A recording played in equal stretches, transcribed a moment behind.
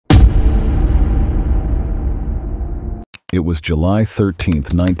It was July 13,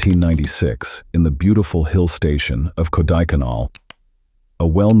 1996, in the beautiful hill station of Kodaikanal. A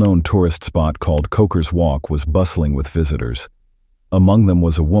well-known tourist spot called Coker's Walk was bustling with visitors. Among them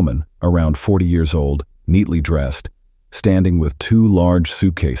was a woman, around 40 years old, neatly dressed, standing with 2 large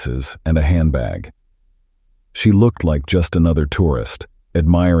suitcases and a handbag. She looked like just another tourist,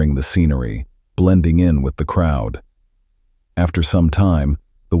 admiring the scenery, blending in with the crowd. After some time,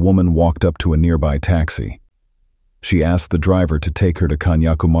 the woman walked up to a nearby taxi. She asked the driver to take her to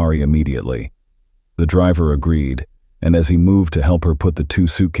Kanyakumari immediately. The driver agreed, and as he moved to help her put the 2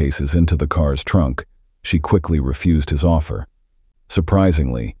 suitcases into the car's trunk, she quickly refused his offer.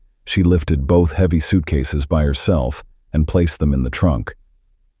 Surprisingly, she lifted both heavy suitcases by herself and placed them in the trunk.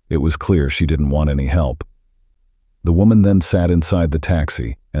 It was clear she didn't want any help. The woman then sat inside the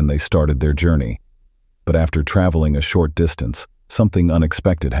taxi, and they started their journey. But after traveling a short distance, something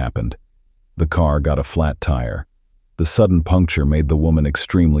unexpected happened. The car got a flat tire. The sudden puncture made the woman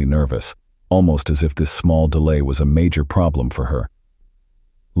extremely nervous, almost as if this small delay was a major problem for her.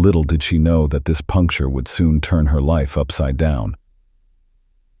 Little did she know that this puncture would soon turn her life upside down.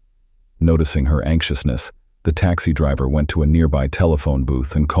 Noticing her anxiousness, the taxi driver went to a nearby telephone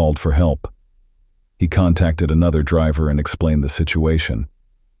booth and called for help. He contacted another driver and explained the situation.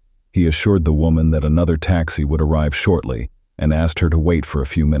 He assured the woman that another taxi would arrive shortly and asked her to wait for a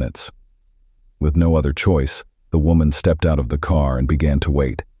few minutes. With no other choice, the woman stepped out of the car and began to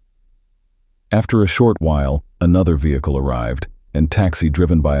wait. After a short while, another vehicle arrived, and taxi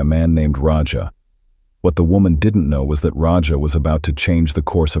driven by a man named Raja. What the woman didn't know was that Raja was about to change the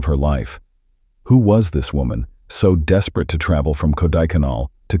course of her life. Who was this woman, so desperate to travel from Kodaikanal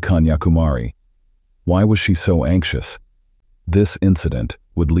to Kanyakumari? Why was she so anxious? This incident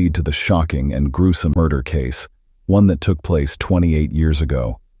would lead to the shocking and gruesome murder case, one that took place 28 years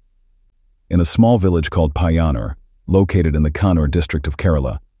ago. In a small village called Payanur, located in the Kannur district of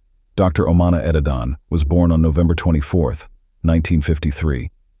Kerala, Dr. Omana Edidan was born on November 24,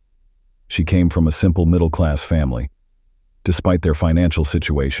 1953. She came from a simple middle-class family. Despite their financial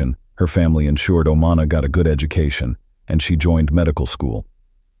situation, her family ensured Omana got a good education, and she joined medical school.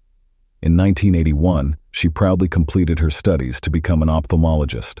 In 1981, she proudly completed her studies to become an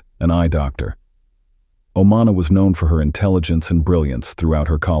ophthalmologist, an eye doctor. Omana was known for her intelligence and brilliance throughout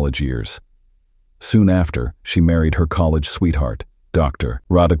her college years. Soon after, she married her college sweetheart, Dr.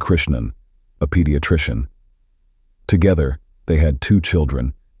 Radhakrishnan, a pediatrician. Together, they had 2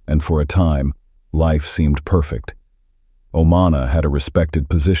 children, and for a time, life seemed perfect. Omana had a respected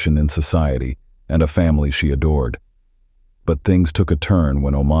position in society and a family she adored. But things took a turn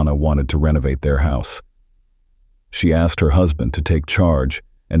when Omana wanted to renovate their house. She asked her husband to take charge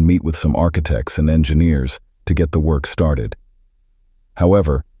and meet with some architects and engineers to get the work started.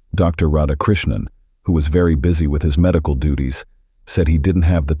 However, Dr. Radhakrishnan, who was very busy with his medical duties, said he didn't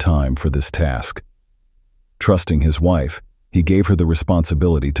have the time for this task. Trusting his wife, he gave her the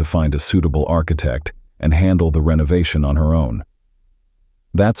responsibility to find a suitable architect and handle the renovation on her own.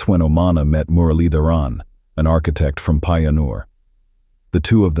 That's when Omana met Muralidharan, an architect from Payanur. The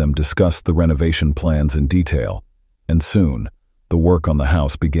 2 of them discussed the renovation plans in detail, and soon, the work on the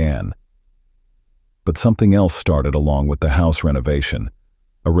house began. But something else started along with the house renovation,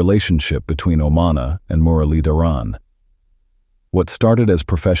 a relationship between Omana and Muralidharan. What started as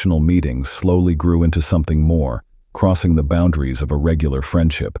professional meetings slowly grew into something more, crossing the boundaries of a regular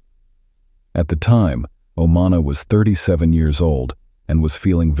friendship. At the time, Omana was 37 years old and was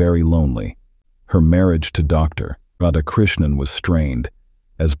feeling very lonely. Her marriage to Dr. Radhakrishnan was strained,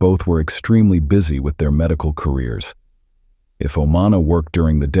 as both were extremely busy with their medical careers. If Omana worked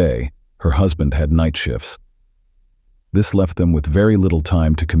during the day, her husband had night shifts. This left them with very little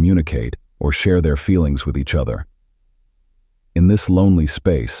time to communicate or share their feelings with each other. In this lonely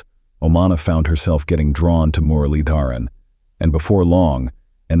space, Omana found herself getting drawn to Muralidharan, and before long,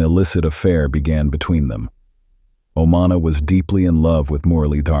 an illicit affair began between them. Omana was deeply in love with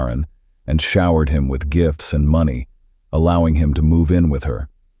Muralidharan and showered him with gifts and money, allowing him to move in with her.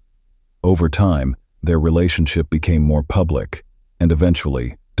 Over time, their relationship became more public, and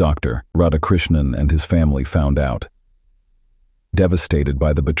eventually, Dr. Radhakrishnan and his family found out. Devastated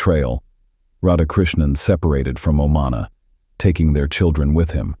by the betrayal, Radhakrishnan separated from Omana, taking their children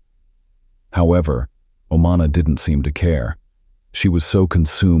with him. However, Omana didn't seem to care. She was so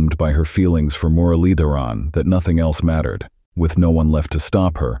consumed by her feelings for Muralidharan that nothing else mattered. With no one left to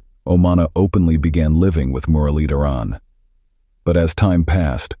stop her, Omana openly began living with Muralidharan. But as time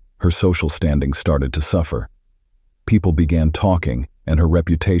passed, her social standing started to suffer. People began talking, and her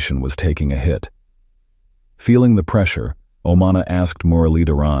reputation was taking a hit. Feeling the pressure, Omana asked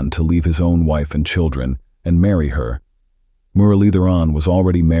Muralidharan to leave his own wife and children and marry her, Muralidharan was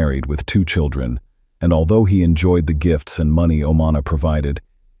already married with 2 children, and although he enjoyed the gifts and money Omana provided,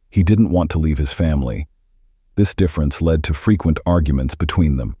 he didn't want to leave his family. This difference led to frequent arguments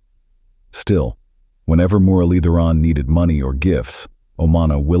between them. Still, whenever Muralidharan needed money or gifts,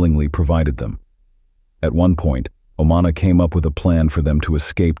 Omana willingly provided them. At one point, Omana came up with a plan for them to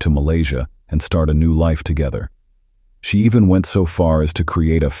escape to Malaysia and start a new life together. She even went so far as to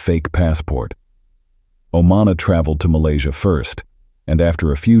create a fake passport. Omana traveled to Malaysia first, and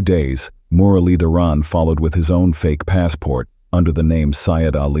after a few days, Muralidharan followed with his own fake passport under the name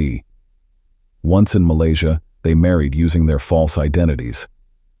Syed Ali. Once in Malaysia, they married using their false identities.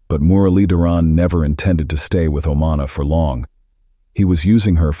 But Muralidharan never intended to stay with Omana for long. He was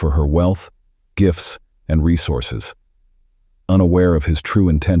using her for her wealth, gifts, and resources. Unaware of his true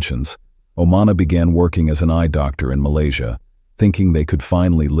intentions, Omana began working as an eye doctor in Malaysia, thinking they could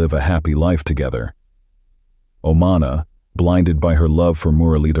finally live a happy life together. Omana, blinded by her love for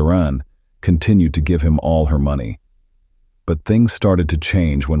Muralidharan, continued to give him all her money. But things started to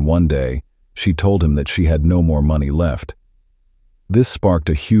change when one day, she told him that she had no more money left. This sparked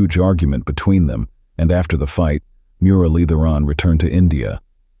a huge argument between them, and after the fight, Muralidharan returned to India.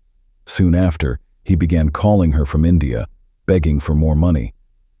 Soon after, he began calling her from India, begging for more money.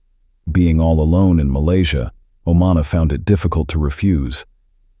 Being all alone in Malaysia, Omana found it difficult to refuse.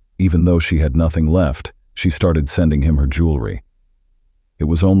 Even though she had nothing left, she started sending him her jewelry. It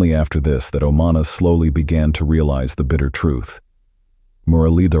was only after this that Omana slowly began to realize the bitter truth.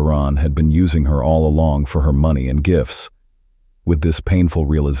 Muralidharan had been using her all along for her money and gifts. With this painful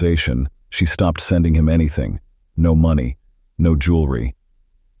realization, she stopped sending him anything, no money, no jewelry.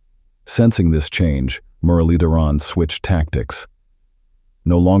 Sensing this change, Muralidharan switched tactics.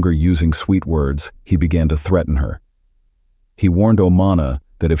 No longer using sweet words, he began to threaten her. He warned Omana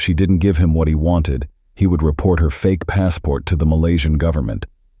that if she didn't give him what he wanted, he would report her fake passport to the Malaysian government.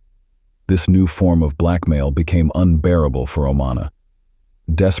 This new form of blackmail became unbearable for Omana.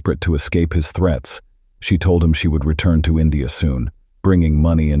 Desperate to escape his threats, she told him she would return to India soon, bringing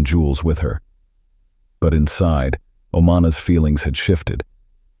money and jewels with her. But inside, Omana's feelings had shifted.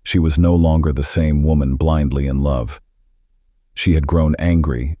 She was no longer the same woman blindly in love. She had grown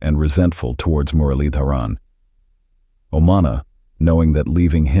angry and resentful towards Muralidharan. Omana, knowing that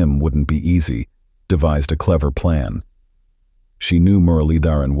leaving him wouldn't be easy, devised a clever plan. She knew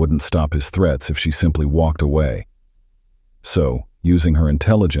Muralidharan wouldn't stop his threats if she simply walked away. So, using her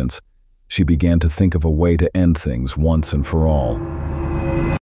intelligence, she began to think of a way to end things once and for all.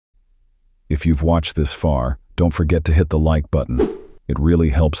 If you've watched this far, don't forget to hit the like button. It really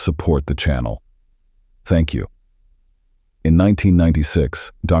helps support the channel. Thank you. In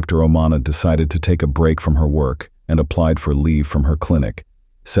 1996, Dr. Omana decided to take a break from her work and applied for leave from her clinic,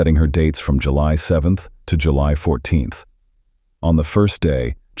 setting her dates from July 7th to July 14th. On the first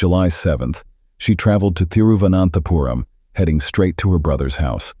day, July 7th, she traveled to Thiruvananthapuram, heading straight to her brother's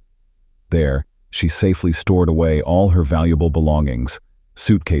house. There, she safely stored away all her valuable belongings,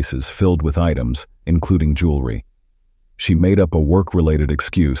 suitcases filled with items, including jewelry. She made up a work-related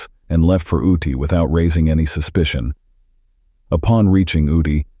excuse and left for Ooty without raising any suspicion. Upon reaching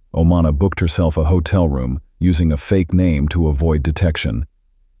Ooty, Omana booked herself a hotel room using a fake name to avoid detection.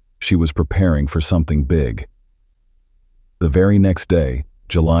 She was preparing for something big. The very next day,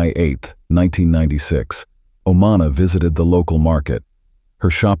 July 8, 1996, Omana visited the local market. Her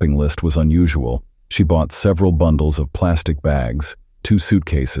shopping list was unusual. She bought several bundles of plastic bags, 2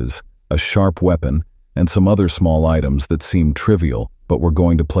 suitcases, a sharp weapon, and some other small items that seemed trivial but were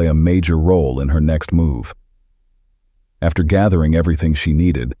going to play a major role in her next move. After gathering everything she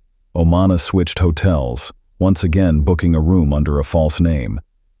needed, Omana switched hotels, once again booking a room under a false name.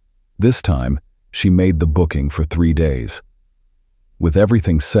 This time, she made the booking for 3 days. With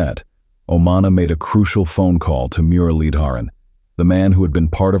everything set, Omana made a crucial phone call to Muralidharan, the man who had been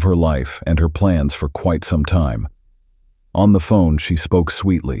part of her life and her plans for quite some time. On the phone, she spoke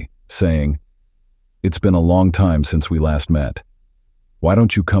sweetly, saying, "It's been a long time since we last met. Why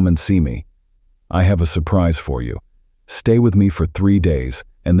don't you come and see me? I have a surprise for you. Stay with me for 3 days,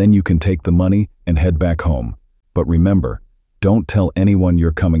 and then you can take the money and head back home. But remember, don't tell anyone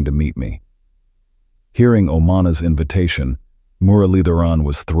you're coming to meet me." Hearing Omana's invitation, Muralidharan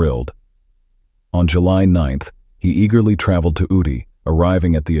was thrilled. On July 9th, he eagerly traveled to Ooty,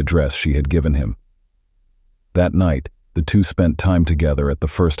 arriving at the address she had given him. That night, the two spent time together at the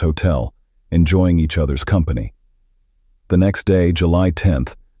first hotel, enjoying each other's company. The next day, July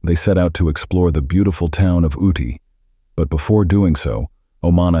 10th, they set out to explore the beautiful town of Ooty. But before doing so,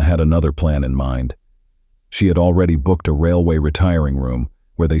 Omana had another plan in mind. She had already booked a railway retiring room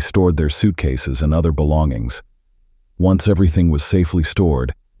where they stored their suitcases and other belongings. Once everything was safely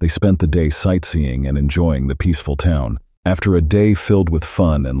stored, they spent the day sightseeing and enjoying the peaceful town. After a day filled with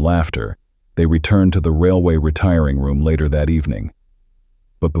fun and laughter, they returned to the railway retiring room later that evening.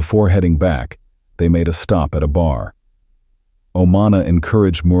 But before heading back, they made a stop at a bar. Omana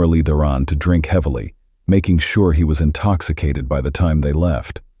encouraged Muralidharan to drink heavily, making sure he was intoxicated by the time they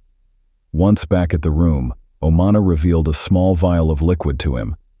left. Once back at the room, Omana revealed a small vial of liquid to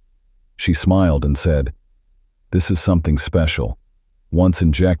him. She smiled and said, "This is something special. Once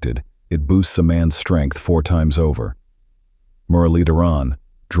injected, it boosts a man's strength 4 times over." Muralidharan,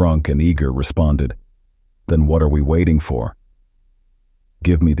 drunk and eager, responded, "Then what are we waiting for?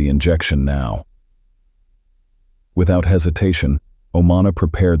 Give me the injection now." Without hesitation, Omana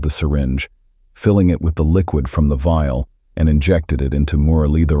prepared the syringe, filling it with the liquid from the vial, and injected it into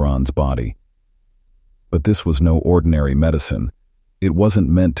Muralidharan's body. But this was no ordinary medicine. It wasn't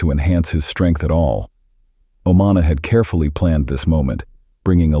meant to enhance his strength at all. Omana had carefully planned this moment,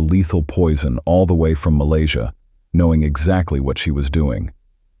 bringing a lethal poison all the way from Malaysia, knowing exactly what she was doing.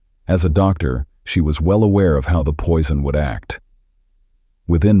 As a doctor, she was well aware of how the poison would act.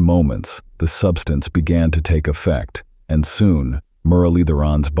 Within moments, the substance began to take effect, and soon,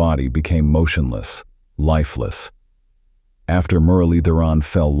 Muralidharan's body became motionless, lifeless. After Muralidharan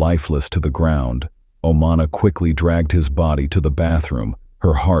fell lifeless to the ground, Omana quickly dragged his body to the bathroom,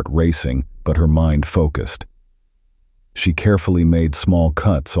 her heart racing, but her mind focused. She carefully made small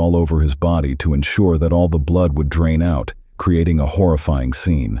cuts all over his body to ensure that all the blood would drain out, creating a horrifying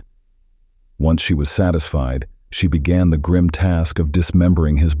scene. Once she was satisfied, she began the grim task of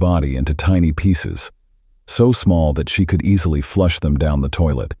dismembering his body into tiny pieces, so small that she could easily flush them down the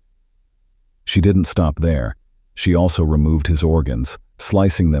toilet. She didn't stop there. She also removed his organs,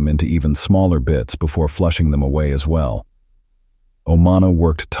 slicing them into even smaller bits before flushing them away as well. Omana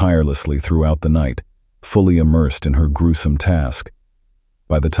worked tirelessly throughout the night, fully immersed in her gruesome task.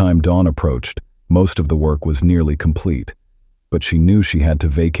 By the time dawn approached, most of the work was nearly complete, but she knew she had to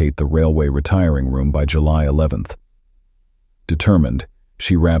vacate the railway retiring room by July 11th. Determined,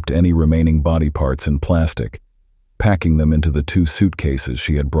 she wrapped any remaining body parts in plastic, packing them into the 2 suitcases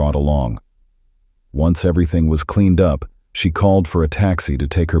she had brought along. Once everything was cleaned up, she called for a taxi to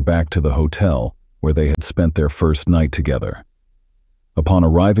take her back to the hotel where they had spent their first night together. Upon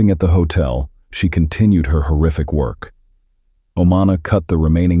arriving at the hotel, she continued her horrific work. Omana cut the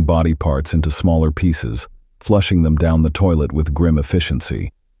remaining body parts into smaller pieces, flushing them down the toilet with grim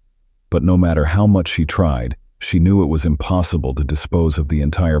efficiency. But no matter how much she tried, she knew it was impossible to dispose of the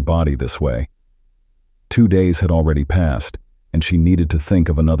entire body this way. 2 days had already passed, and she needed to think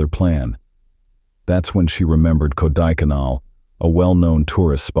of another plan. That's when she remembered Kodaikanal, a well-known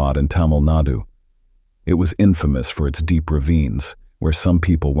tourist spot in Tamil Nadu. It was infamous for its deep ravines, where some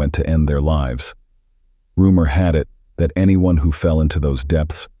people went to end their lives. Rumor had it that anyone who fell into those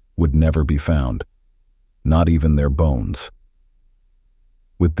depths would never be found, not even their bones.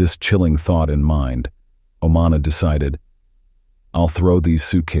 With this chilling thought in mind, Omana decided, "I'll throw these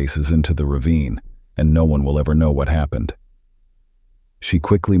suitcases into the ravine, and no one will ever know what happened." She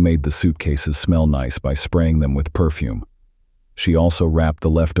quickly made the suitcases smell nice by spraying them with perfume. She also wrapped the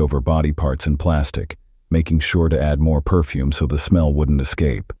leftover body parts in plastic, making sure to add more perfume so the smell wouldn't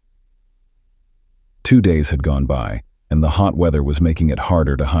escape. 2 days had gone by, and the hot weather was making it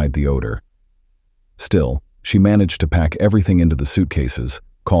harder to hide the odor. Still, she managed to pack everything into the suitcases,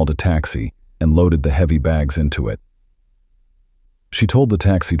 called a taxi, and loaded the heavy bags into it. She told the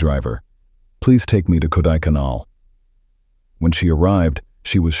taxi driver, "Please take me to Kodaikanal." When she arrived,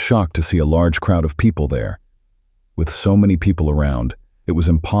 she was shocked to see a large crowd of people there. With so many people around, it was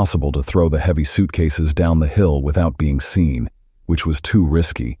impossible to throw the heavy suitcases down the hill without being seen, which was too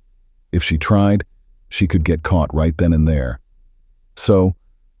risky. If she tried, she could get caught right then and there. So,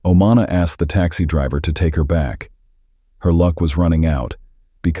 Omana asked the taxi driver to take her back. Her luck was running out,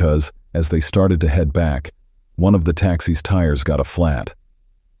 because, as they started to head back, one of the taxi's tires got a flat.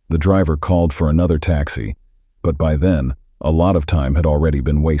 The driver called for another taxi, but by then, a lot of time had already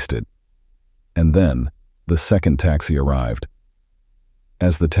been wasted. And then, the second taxi arrived.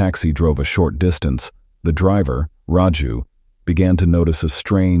 As the taxi drove a short distance, the driver, Raju, began to notice a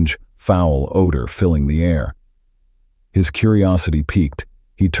strange, foul odor filling the air. His curiosity piqued.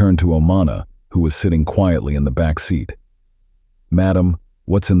 He turned to Omana, who was sitting quietly in the back seat. "Madam,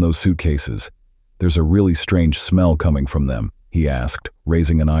 what's in those suitcases? There's a really strange smell coming from them," he asked,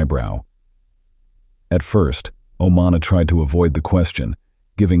 raising an eyebrow. At first, Omana tried to avoid the question,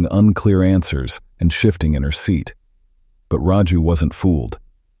 giving unclear answers and shifting in her seat. But Raju wasn't fooled.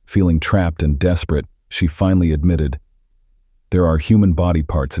 Feeling trapped and desperate, she finally admitted, "There are human body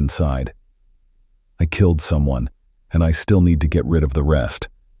parts inside. I killed someone, and I still need to get rid of the rest.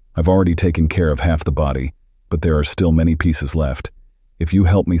 I've already taken care of half the body, but there are still many pieces left. If you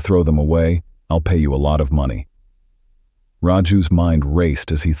help me throw them away, I'll pay you a lot of money." Raju's mind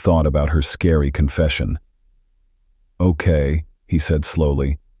raced as he thought about her scary confession. "Okay," he said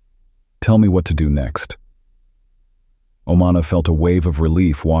slowly. "Tell me what to do next." Omana felt a wave of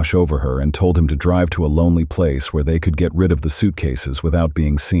relief wash over her and told him to drive to a lonely place where they could get rid of the suitcases without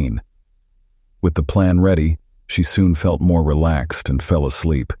being seen. With the plan ready, she soon felt more relaxed and fell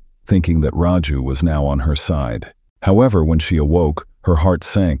asleep, thinking that Raju was now on her side. However, when she awoke, her heart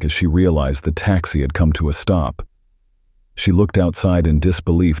sank as she realized the taxi had come to a stop. She looked outside in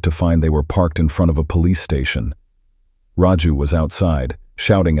disbelief to find they were parked in front of a police station. Raju was outside,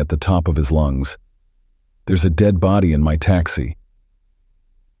 shouting at the top of his lungs, "There's a dead body in my taxi."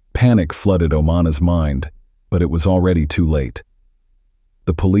 Panic flooded Omana's mind, but it was already too late.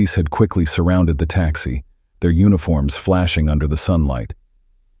 The police had quickly surrounded the taxi, their uniforms flashing under the sunlight.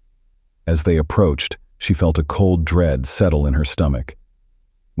 As they approached, she felt a cold dread settle in her stomach.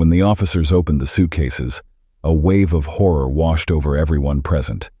 When the officers opened the suitcases, a wave of horror washed over everyone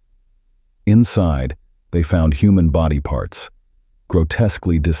present. Inside, they found human body parts,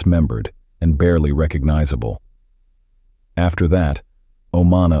 grotesquely dismembered and barely recognizable. After that,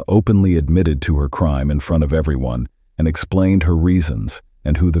 Omana openly admitted to her crime in front of everyone and explained her reasons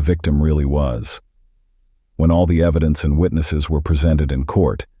and who the victim really was. When all the evidence and witnesses were presented in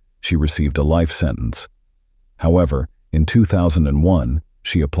court, she received a life sentence. However, in 2001,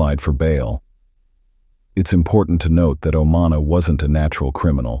 she applied for bail. It's important to note that Omana wasn't a natural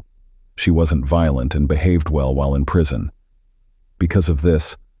criminal. She wasn't violent and behaved well while in prison. Because of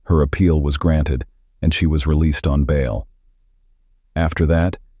this, her appeal was granted, and she was released on bail. After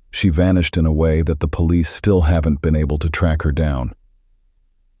that, she vanished in a way that the police still haven't been able to track her down.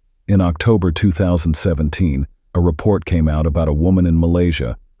 In October 2017, a report came out about a woman in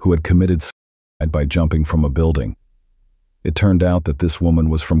Malaysia who had committed suicide by jumping from a building. It turned out that this woman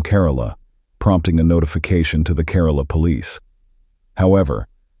was from Kerala, prompting a notification to the Kerala police. However,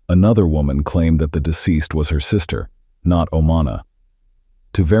 another woman claimed that the deceased was her sister, not Omana.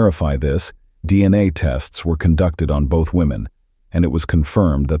 To verify this, DNA tests were conducted on both women, and it was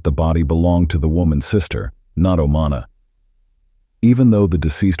confirmed that the body belonged to the woman's sister, not Omana. Even though the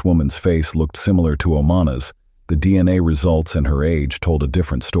deceased woman's face looked similar to Omana's, the DNA results and her age told a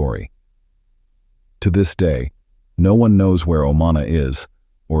different story. To this day, no one knows where Omana is,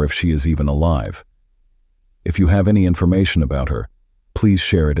 or if she is even alive. If you have any information about her, please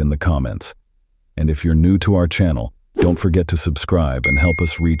share it in the comments. And if you're new to our channel, don't forget to subscribe and help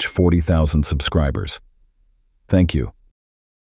us reach 40,000 subscribers. Thank you.